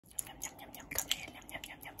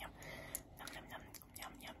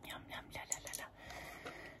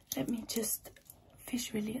let me just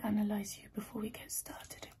visually analyze you before we get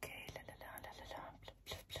started, okay? La la la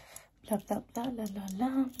la, blah blah blah, la la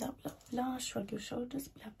la, blah blah blah, shrug your shoulders,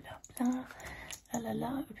 blah blah blah, la la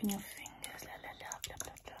la, open your fingers, la la la, blah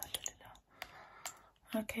blah blah, la la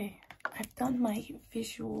la. Okay, I've done my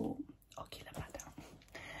visual ocular pattern,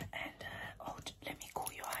 and let me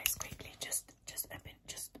cool your eyes quickly. Just open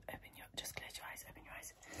your, just close your eyes, open your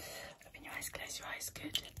eyes, open your eyes, close your eyes.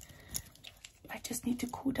 Good. I just need to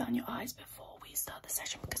cool down your eyes before we start the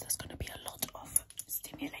session, because there's going to be a lot of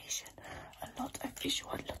stimulation, a lot of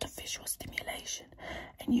visual stimulation,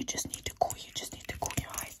 and you just need to cool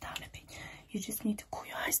your eyes down a bit. You just need to cool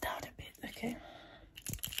your eyes down a bit, okay?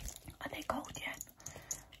 Are they cold yet?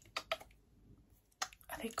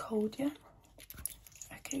 Are they cold yet?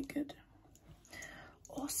 Okay, good.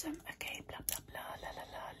 Awesome. Okay, blah blah blah, la la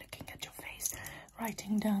la, looking at your face,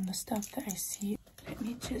 writing down the stuff that I see. Let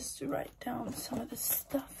me just write down some of the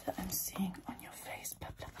stuff that I'm seeing on your face. Blah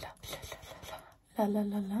blah blah, la la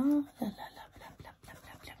la la, la la la, blah blah blah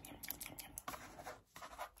blah blah.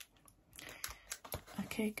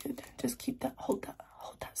 Okay, good. Just keep that, hold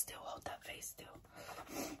that still, hold that face still.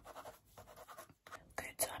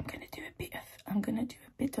 Good. So I'm gonna do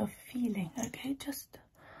a bit of feeling. Okay, just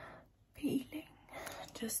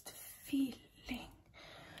feeling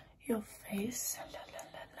your face.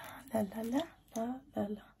 La la la la, la la la. La la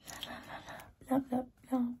la la la blah blah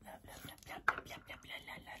blah blah blah blah blah blah blah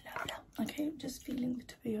blah blah blah. Okay, just feeling the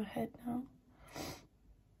tip of your head now.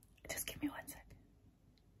 Just give me 1 sec.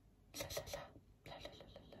 La la la blah la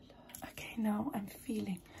la la la. Okay, now I'm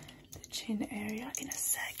feeling the chin area in a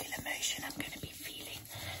circular motion. I'm going to be feeling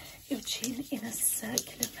your chin in a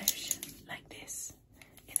circular motion, like this,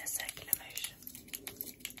 in a circular motion.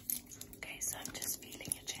 Okay, so I'm just feeling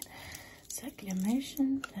your chin. Circular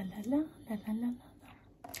motion, la la la, la la la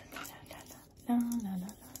la, la la la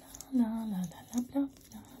la la la la blah blah blah.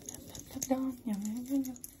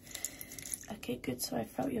 Okay, good. So I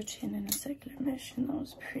felt your chin in a circular motion. That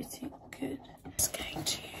was pretty good. Just going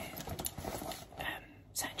to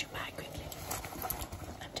search your bag quickly.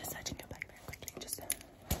 I'm just searching your bag very quickly. Just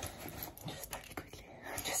very quickly.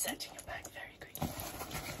 I'm just searching your bag very quickly.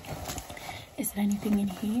 Is there anything in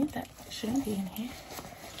here that shouldn't be in here?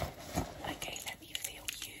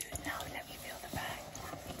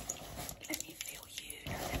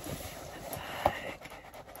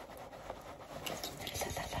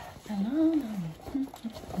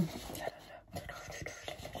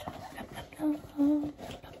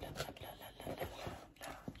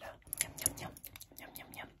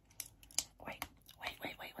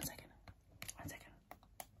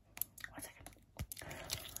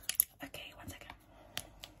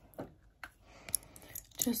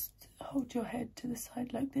 Just hold your head to the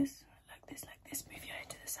side like this, like this, like this. Move your head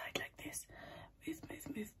to the side like this. Move, move,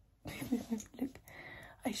 move, move, move, move. Look,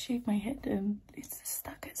 I shaved my head and it's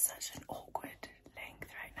stuck at such an awkward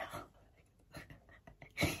length right now.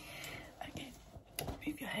 Okay,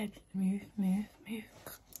 move your head. Move, move, move,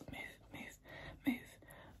 move, move, move.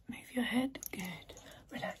 Move your head. Good.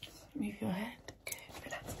 Relax. Move your head. Good.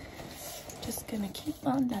 Relax. Just gonna keep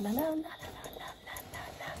on. La la la la la.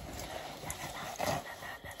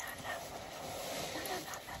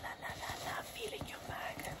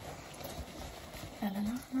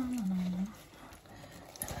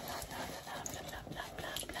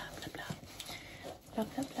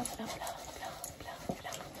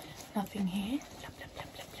 Nothing here. Blah, blah, blah,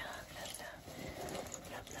 blah, blah, blah,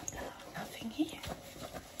 blah, blah, blah. Nothing here.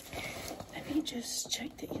 Let me just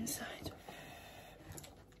check the inside.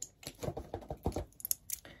 Good.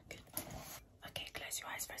 Okay, close your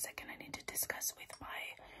eyes for a second. I need to discuss with my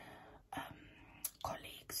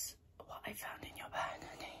colleagues what I found in your bag.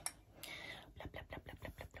 Okay. Blah blah blah blah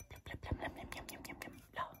blah blah blah blah blah blah blah blah blah blah blah blah blah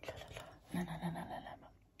blah blah.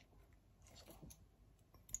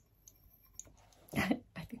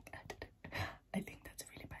 I think that's a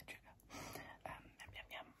really bad trigger.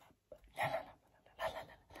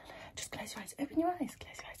 Just close your eyes. Open your eyes.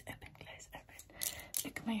 Close your eyes. Open. Close. Open.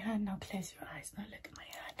 Look at my hand now. Close your eyes. Now look at my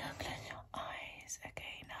hand. Now close your eyes.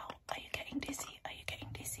 Okay. Now, are you getting dizzy? Are you getting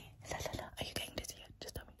dizzy? La la la. Are you getting dizzy?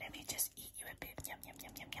 Just tell me. Let me just eat you a bit. Yum yum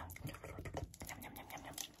yum yum yum. Yum yum yum yum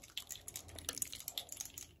yum.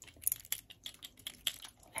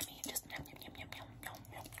 Let me just yum yum yum yum yum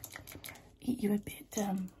yum. Eat you a bit.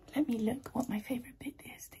 Let me look what my favorite bit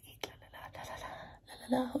is to eat. La la la la la la la la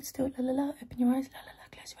la. Hold still. La la la. Open your eyes. La la la.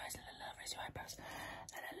 Close your eyes. La la la. Raise your eyebrows.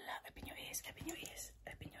 La la la. Open your ears. Open your ears.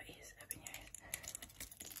 Open your ears. Open your ears.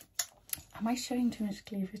 Am I showing too much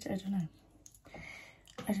cleavage? I don't know.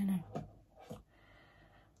 I don't know.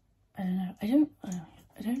 I don't know.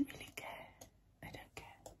 I don't really care. I don't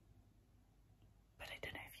care.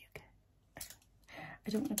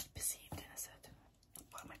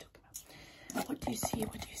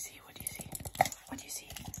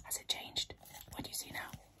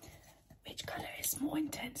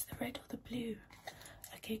 blue.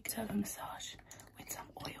 Okay, let's have a massage with some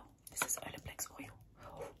oil. This is Olaplex oil.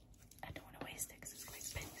 Oh, I don't want to waste it because it's quite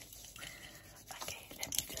expensive. Okay, let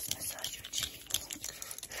me just massage your cheeks.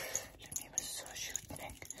 Let me massage your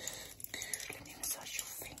neck. Let me massage your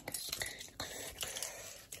fingers.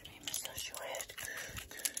 Let me massage your head.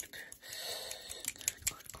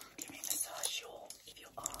 Let me massage your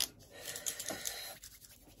arm.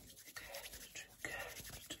 Good.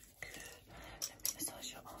 Let me massage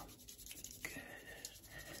your arm. Good.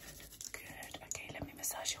 Okay, let me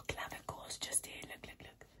massage your clavicles. Just here. Look.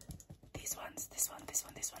 These ones. This one.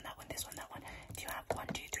 That one. That one. Do you have 1,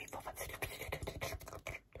 2, 3, 4, 5?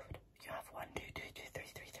 You have 1, 2, 3,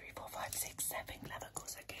 4, 5, 6, 7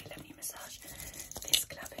 clavicles. Okay, let me massage this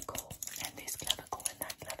clavicle and this clavicle and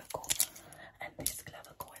that clavicle and this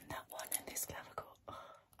clavicle and that one and this clavicle.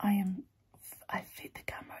 I fit the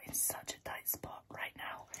camera in such a tight spot right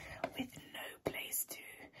now with no place to.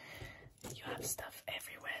 You have stuff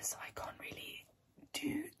everywhere, so I can't really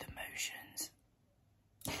do the motions.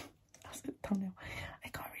 That's the thumbnail. I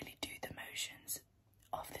can't really do the motions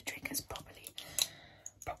of the triggers properly.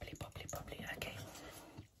 Okay,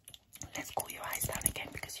 let's cool your eyes down again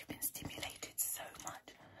because you've been stimulated so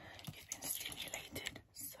much.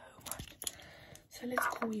 So let's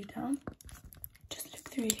cool you down. Just look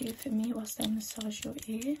through here for me whilst I massage your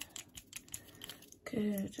ear.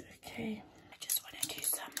 Good. Okay. I just want to do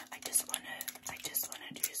some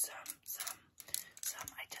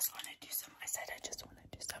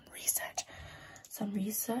research. Some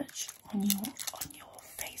research on your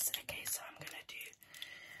face. Okay, so I'm gonna do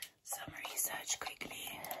some research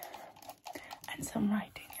quickly and some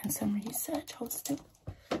writing and some research. Hold still.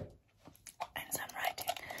 And some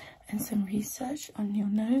writing and some research on your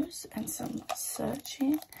nose and some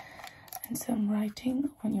searching and some writing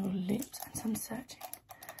on your lips and some searching.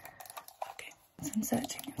 Okay, some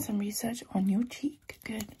searching and some research on your cheek.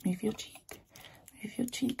 Good. Move your cheek.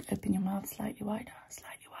 Open your mouth slightly wider.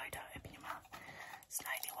 Open your mouth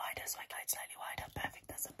slightly wider. Slightly wider. Perfect.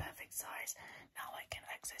 That's a perfect size. Now I can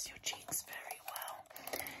access your cheeks very well.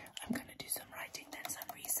 I'm gonna do some writing, then some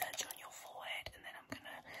research on your forehead, and then I'm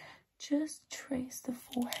gonna just trace the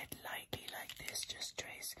forehead lightly like this. Just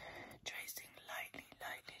tracing lightly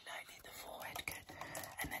the forehead. Good.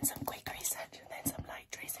 And then some quick research, and then some light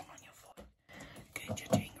tracing on your forehead. Good.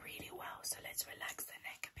 You're doing really well. So let's relax the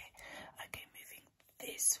neck a bit. Okay, moving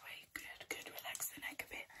this way. Good. Relax the neck a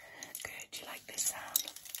bit. Good. You like this sound?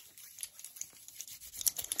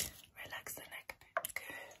 Relax the neck a bit.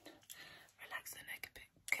 Good. Relax the neck a bit.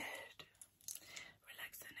 Good.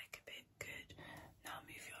 Relax the neck a bit. Good. Now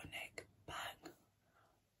move your neck back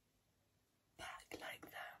like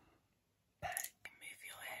that. Back. Move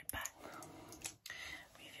your head back.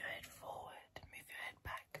 Move your head forward. Move your head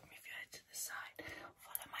back. Move your head to the side.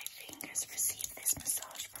 Follow my fingers. Receive this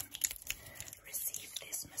massage from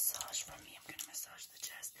me. I'm going to massage the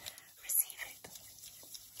chest. Receive it.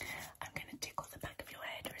 I'm going to tickle the back of your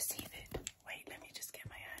head. Receive it. Wait, let me just get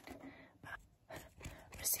my hand.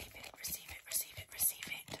 Receive it.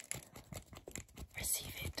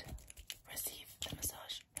 Receive the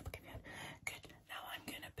massage. Good. Now I'm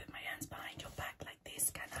going to put my hands behind your back like this,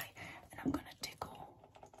 can I? And I'm going to tickle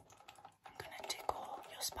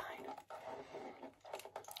your spine.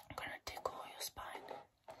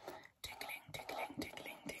 Tickling.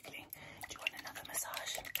 Do you want another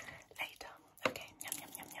massage later? Okay. Yum.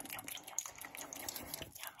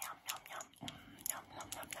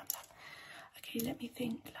 Okay, let me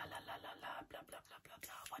think. La la la la la. Blah blah blah blah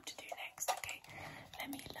blah. What to do next? Okay. Let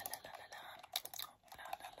me la la la la la. La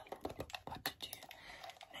la la la. What to do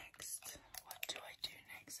next? What do I do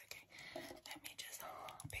next? Okay. Let me just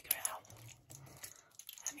figure it out.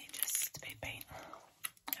 Let me just paint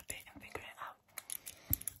a bit and figure it out.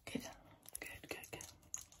 Good.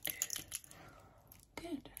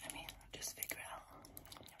 Let me just figure it out.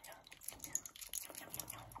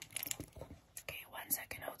 Okay, 1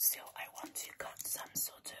 second, hold still. I want to cut some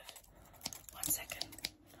sort of. 1 second,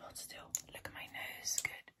 hold still. Look at my nose.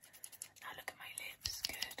 Good. Now look at my lips.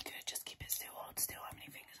 Good. Just keep it still. Hold still. How many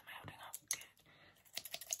fingers am I holding up?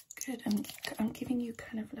 Good. I'm giving you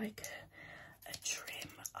kind of like a trim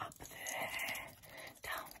up there.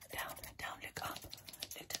 Down. Look up.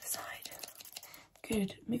 Look to the side.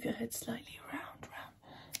 Good. Move your head slightly round.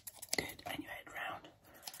 Good. And your head round.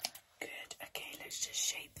 Good. Okay, let's just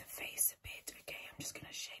shape the face a bit. Okay, I'm just going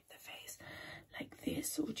to shape the face like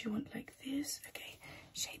this. Or do you want like this? Okay,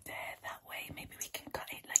 shape the hair that way. Maybe we can cut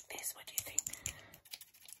it like this. What do you think?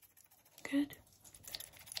 Good.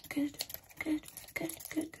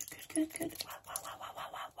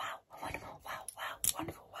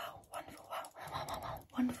 Wow.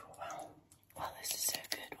 Wonderful.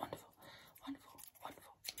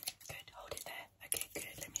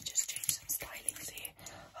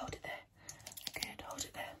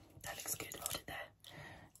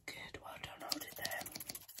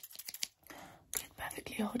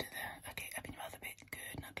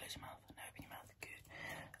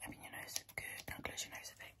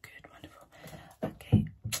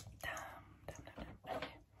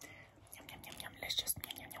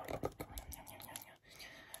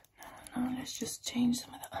 let's just change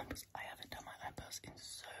some of the eyebrows. I haven't done my eyebrows in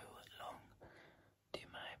so long. Do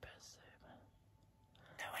my eyebrows so much.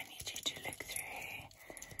 So I need you to look through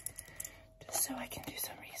just so I can do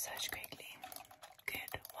some research quickly.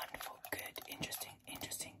 Good, wonderful, good, interesting,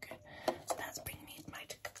 interesting, good. So that's bringing me to my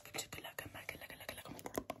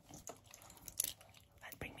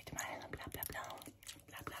let's bring me to my blah blah blah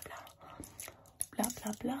blah blah blah blah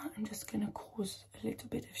blah blah. I'm just gonna cause a little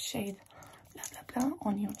bit of shade blah blah blah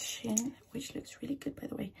on your chin, which looks really good, by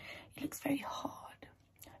the way. It looks very hard.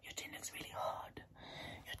 Your chin looks really hard.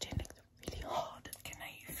 Your chin looks really hard. Can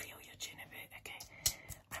you feel your chin a bit? Okay,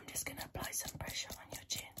 I'm just gonna apply some pressure on your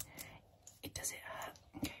chin. Does it hurt?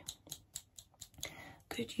 Okay,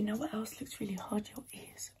 good. You know what else looks really hard? Your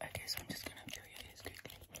ears. Okay, so I'm just gonna feel your ears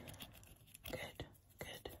quickly. Good,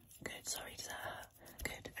 good, good. Sorry, does that hurt?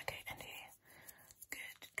 Good. Okay, and here.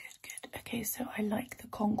 Good, good, good. Okay, so I like the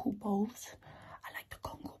conkle bowls. I like the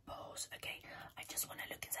conkle bowls. Okay, I just want to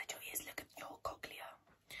look inside your ears. Look at your cochlea.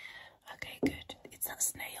 Okay, good. It's that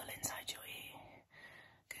snail inside your ear.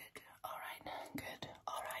 Good. All right. Good.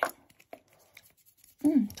 All right.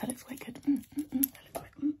 That looks quite good. That looks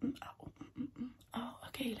quite. Oh,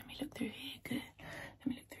 okay. Let me look through here. Good. Let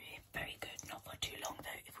me look through here. Very good. Not for too long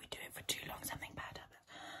though. If we do it for too long, something bad happens.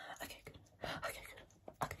 Okay, good. Okay, good.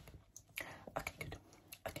 Okay, good. Okay, good.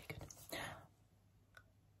 Okay, good.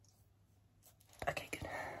 Okay, good.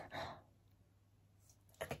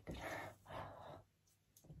 Okay, good.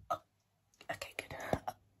 Oh, okay, good.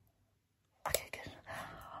 Okay, good.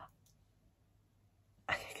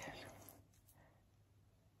 Okay, good.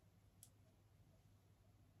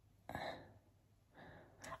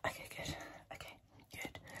 Okay, good. Okay,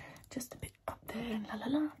 good. Just a bit up there. La la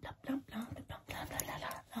la, blah blah blah, blah blah blah, la la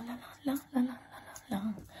la la la la la la la la la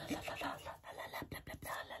la la la la blah blah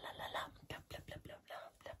blah, la la la la, blah blah blah blah blah,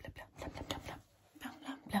 blah blah blah blah blah blah blah, blah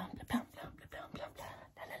blah blah blah blah blah blah blah,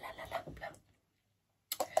 la la la la blah.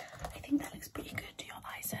 I think that looks pretty good. Do your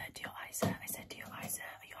eyes hurt? Do your eyes hurt? I said, do your eyes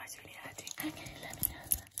hurt? Are your eyes really hurting? Okay,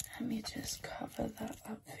 let me just cover that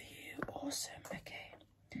up for you. Awesome. Okay.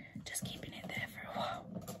 Just keeping it there for a while.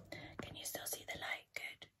 Can you still see the light?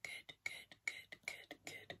 Good, good, good, good, good,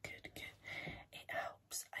 good, good, good. It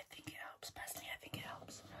helps. I think it helps. Personally, I think it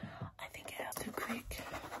helps. I think it helps. A quick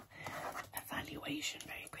evaluation,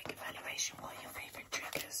 very quick evaluation. What are your favorite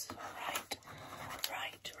triggers? Right,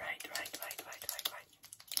 right, right, right, right, right, right, right.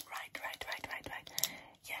 Right, right, right, right, right.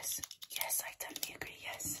 Yes, yes, I totally agree.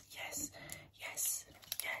 Yes, yes, yes,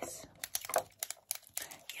 yes.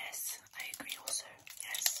 Yes, I agree also.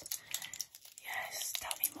 Yes. Yes,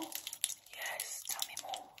 tell me more. Yes, tell me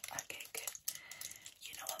more. Okay, good.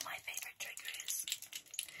 You know what my favourite trigger is?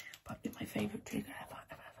 Probably my favourite trigger ever.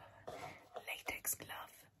 Latex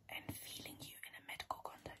glove and feeling you in a medical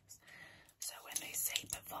context. So when they say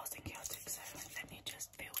but fast and chaotic, so let me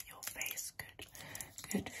just feel your face. Good.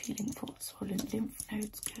 Good. Feeling for swollen lymph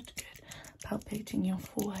nodes. Good, good. Palpating your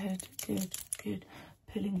forehead. Good, good.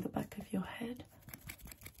 Pulling the back of your head.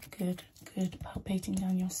 Good, good. Palpating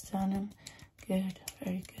down your sternum. Good,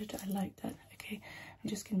 very good. I like that. Okay, I'm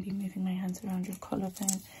just going to be moving my hands around your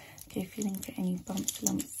collarbone. Okay, feeling for any bumps,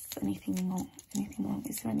 lumps, anything wrong? Anything wrong?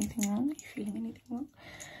 Is there anything wrong? Are you feeling anything wrong?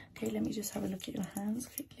 Okay, let me just have a look at your hands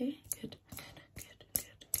quickly. Good, good, good,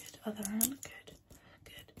 good, good. Other hand. Good,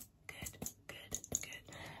 good, good, good, good.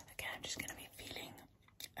 Okay, I'm just going to be feeling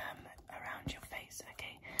around your face.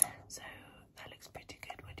 Okay, so that looks pretty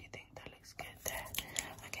good. What do you think? That looks good there.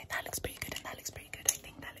 Okay, that looks pretty good and that looks pretty good. I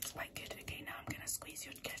think that looks quite good. Okay, now I'm going to squeeze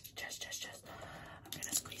your chest. I'm going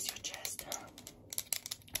to squeeze your chest.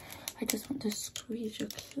 I just want to squeeze your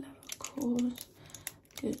clavicles.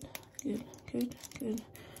 Good, good, good, good.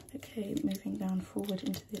 Okay, moving down forward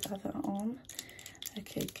into the other arm.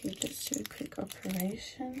 Okay, good. Let's do a quick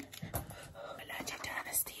operation. Allergic to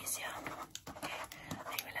anesthesia. Okay,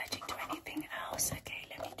 are you allergic to anything else? Okay,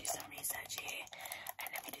 let me do some research here. And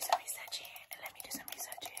let me do some research here. And let me do some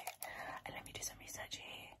research here. And let me do some research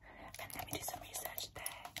here. And let me do some research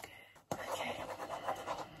there. Good. Okay.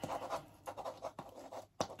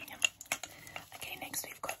 Okay, next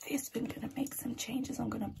we've got this. We're going to make some changes. I'm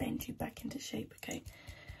going to bend you back into shape, okay?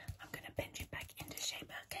 I'm going to bend you back into shape.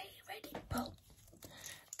 Okay, ready? Pull.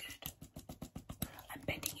 Good. I'm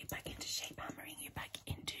bending you back into shape, hammering you back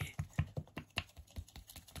into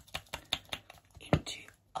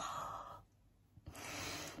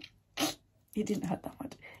It didn't hurt that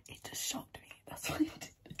much. It just shocked me. That's what it did.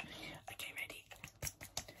 Okay, ready?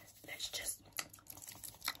 Let's just...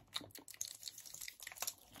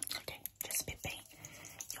 Okay, just bit paint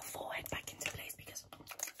your forehead back into place because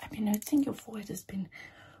I've been noticing your forehead has been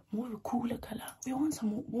more of a cooler colour. We want some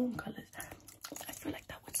more warm colours. I feel like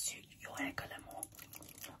that would suit your hair colour more,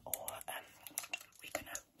 or we're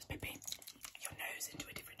gonna paint your nose into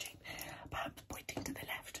a different shape, perhaps pointing to the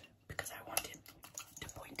left, because I want it to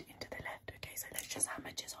point into the left. Okay, so let's just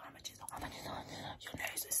hammer chisel. Your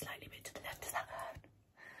nose is slightly bit to the left. Does that hurt?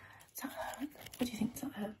 Does that hurt? What do you think? Does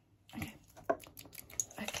that hurt? Okay.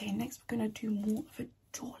 Okay, next we're gonna do more of a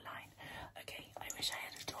jawline. Okay, I wish I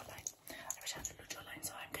had a jawline. I wish I had a little jawline,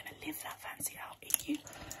 so I'm gonna live that fancy out in you.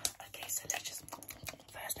 Okay, so let's just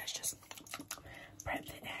prep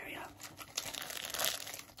the area.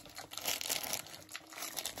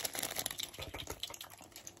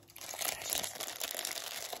 Let's just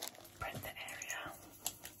prep the area.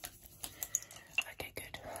 Okay,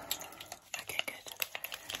 good. Okay, good.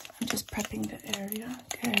 I'm just prepping the area.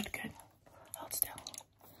 Good, good. Hold still.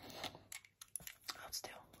 Hold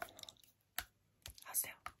still. Hold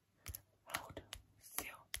still. Hold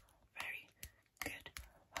still. Very good.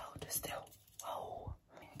 Hold still. Whoa.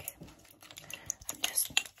 Okay. I'm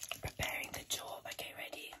just preparing the jaw. Okay,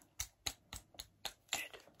 ready?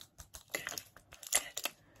 Good. Good. Good.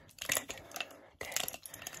 Good.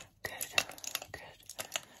 Good. Good.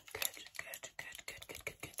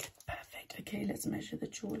 Good. Perfect. Okay, let's measure the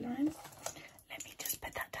jawline. Let me just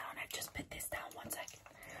put that down. I've just put this down. 1 second.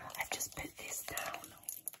 I've just put this down.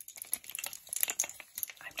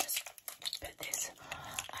 I'm just put this.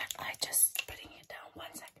 I just putting it down.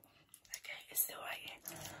 1 second. Okay, it's still right here.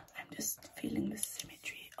 I'm just feeling the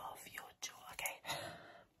symmetry of your jaw. Okay.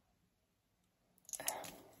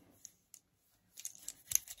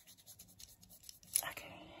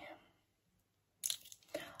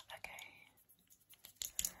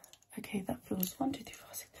 Okay, that feels 1, 2, 3, 4,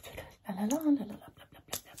 6, 7, 8, la la la la la la blah blah blah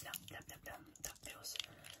blah blah blah blah blah. That feels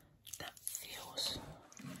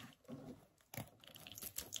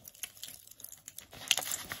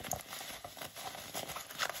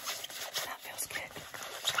good.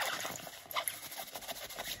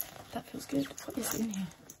 That feels good. What is in here?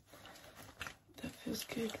 That feels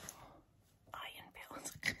good. Iron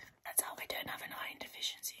pills. That's how I don't have an iron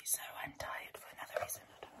deficiency, so I'm tired for another reason.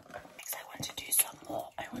 Next, I want to do some more.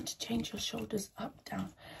 I want to change your shoulders up,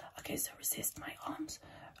 down. Okay, so resist my arms.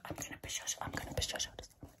 I'm gonna push your shoulders. I'm gonna push your shoulders.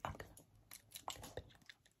 I'm gonna push your shoulders.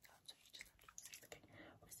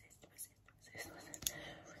 So you just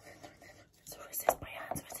have to resist. Okay, resist. So resist my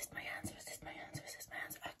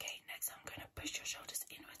hands. Okay, next I'm gonna push your shoulders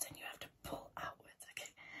inwards, and you have to pull outwards. Okay,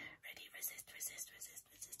 ready? Resist.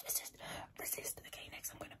 Okay,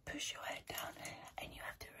 next I'm gonna push your head down, and you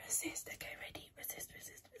have to resist. Okay, ready? Resist.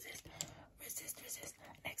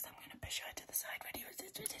 Next I'm gonna push your head to the side. Ready?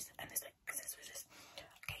 Resist. And this way, resist.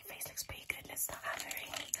 Okay, face looks pretty good. Let's start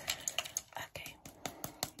hammering. Okay,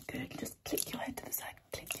 good. Just click your head to the side.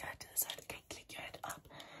 Okay, click your head up.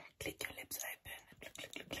 Click your lips open.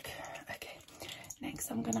 Click. Okay.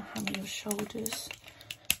 Next I'm gonna hammer your shoulders.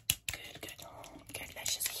 Good.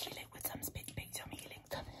 Let's just heal it with some spit paint. Some healing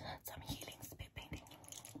spit painting.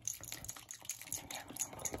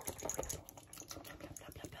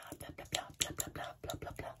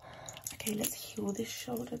 Okay, let's heal this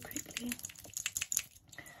shoulder quickly.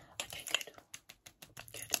 Okay, good.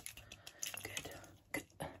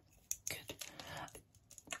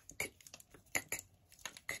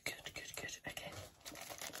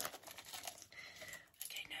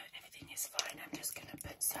 Okay, no, everything is fine. I'm just gonna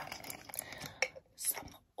put some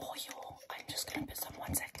oil. I'm just gonna put some.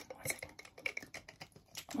 1 second.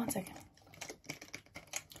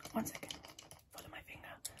 Follow my finger.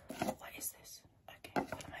 What is this? Okay,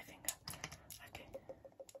 follow my finger. Okay.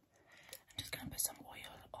 I'm just gonna put some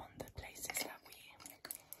oil on the places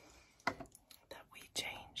that we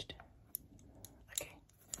changed. Okay.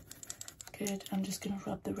 Good. I'm just gonna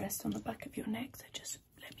rub the rest on the back of your neck. So just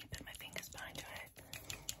let me put my fingers behind your head.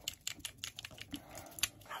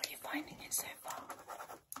 How are you finding it so far?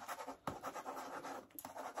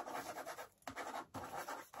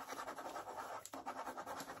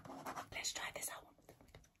 Let's try this out.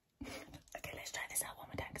 Okay, let's try this out one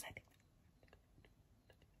more time, because I think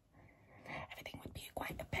everything would be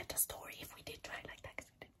quite a better story if we did try it like that.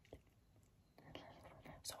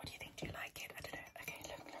 So what do you think? Do you like it? I don't know. Okay,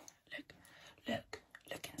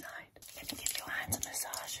 look inside. Let me give your hands a massage.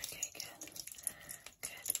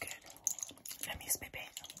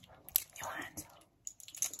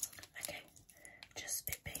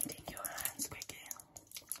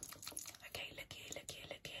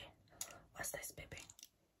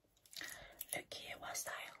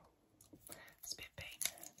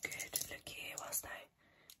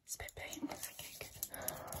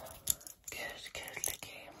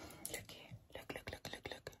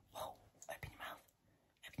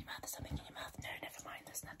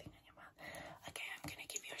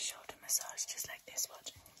 massage, just like this.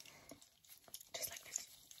 Watch. Just like this.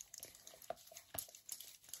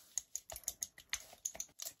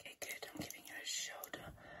 Okay, good. I'm giving you a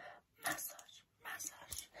shoulder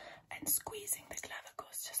massage, and squeezing the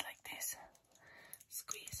clavicles just like this.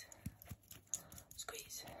 Squeeze,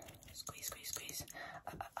 squeeze, squeeze, squeeze, squeeze.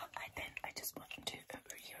 I just want to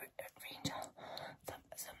rearrange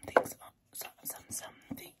some things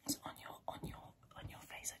on your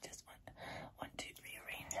face. I just want to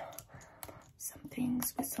rearrange some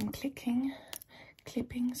things with some clipping,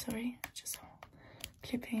 sorry, just some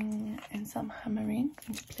clipping and some hammering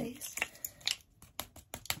into place.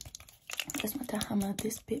 Just want to hammer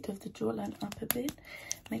this bit of the jawline up a bit,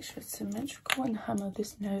 make sure it's symmetrical, and hammer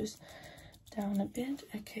this nose down a bit.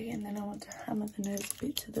 Okay, and then I want to hammer the nose a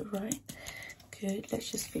bit to the right. Good.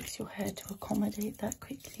 Let's just fix your hair to accommodate that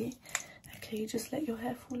quickly. Okay, just let your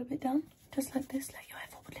hair fall a bit down, just like this. Let your hair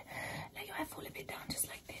fall a bit down, just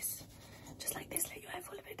like this. Just like this. Let your hair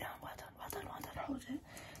fall a bit down. Well done, well done, well done. Hold it.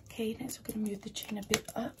 Okay, next we're going to move the chin a bit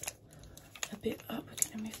up. We're going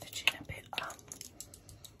to move the chin a bit up.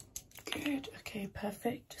 Good. Okay,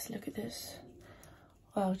 perfect. Just look at this.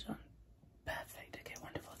 Well done. Perfect. Okay,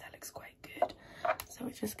 wonderful. That looks quite good. So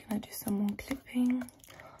we're just going to do some more clipping,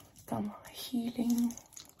 some healing.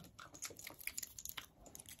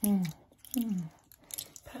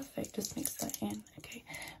 Perfect. Just mix that in. Okay,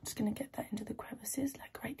 I'm just going to get that into the crevices,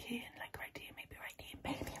 like right here, and like right here, maybe right here,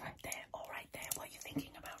 maybe right there, or right there. What are you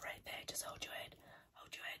thinking about right there? Just hold your head.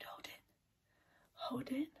 Hold your head. Hold it.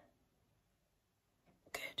 Hold it.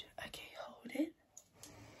 Good. Okay, hold it.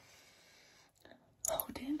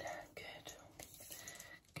 Hold it. Good.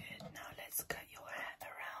 Good. Now let's cut your hair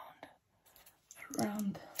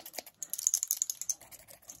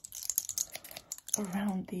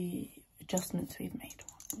around the adjustments we've made.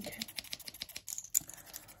 Okay.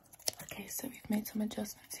 Okay, so we've made some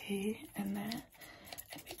adjustments here and there,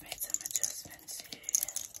 and we've made some adjustments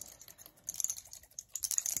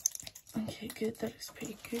here. Okay, good. That looks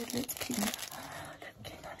pretty good. Let's clean that.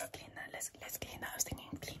 Let's clean that. Let's clean that. I was thinking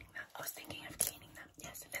of cleaning that.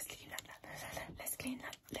 Yes, let's clean that. Let's clean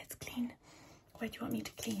that. Let's clean. Where do you want me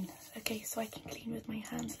to clean? Okay, so I can clean with my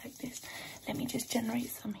hands like this. Let me just generate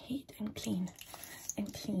some heat and clean.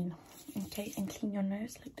 Okay, and clean your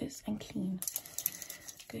nose like this and clean.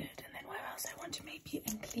 Good. And then where else I want to maybe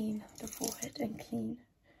and clean the forehead and clean.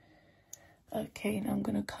 Okay, now I'm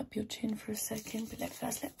gonna cup your chin for a second, but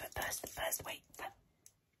first let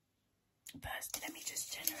me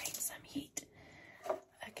just generate some heat.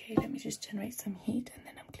 Okay, let me just generate some heat, and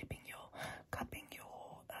then I'm cupping your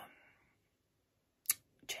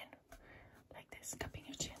chin like this, cupping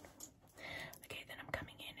your chin. Okay, then I'm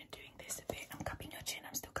coming in and doing this a bit. I'm cupping your chin.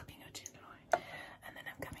 I'm still cupping your chin, right? And then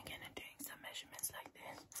I'm coming in and doing some measurements like this.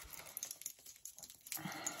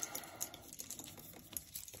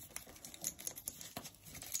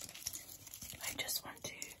 I just want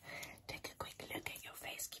to take a quick look at your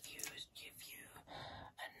face, give you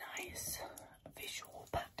a nice visual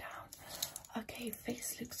pat down. Okay,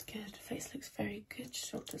 face looks good. Face looks very good.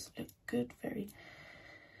 Shoulders look good. Very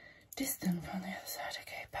distant from the other side.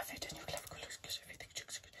 Okay, perfect. And your clavicle looks good. Everything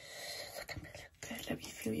looks good. Good. Let me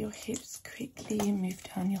feel your hips quickly. Move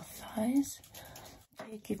down your thighs.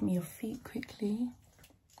 Okay, give me your feet quickly.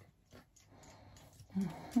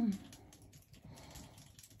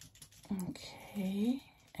 Okay,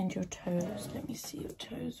 and your toes. Let me see your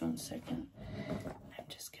toes 1 second. I'm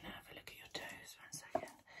just gonna have a look at your toes 1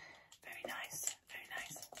 second. Very nice, very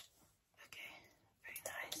nice. Okay, very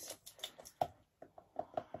nice.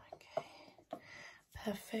 Okay,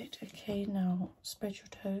 perfect. Okay, now spread your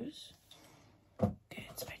toes.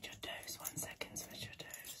 Good, spread your toes 1 second. Spread your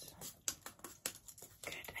toes.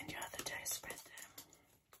 Good, and your other toes, spread them.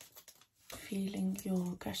 Feeling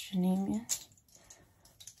your gastrocnemius.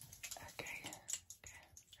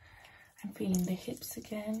 I'm feeling the hips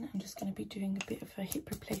again. I'm just going to be doing a bit of a hip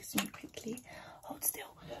replacement quickly. Hold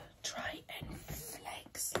still. Try and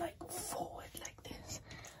flex like forward like this.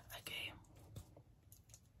 Okay.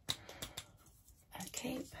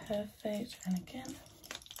 Okay, perfect. And again.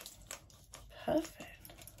 Perfect.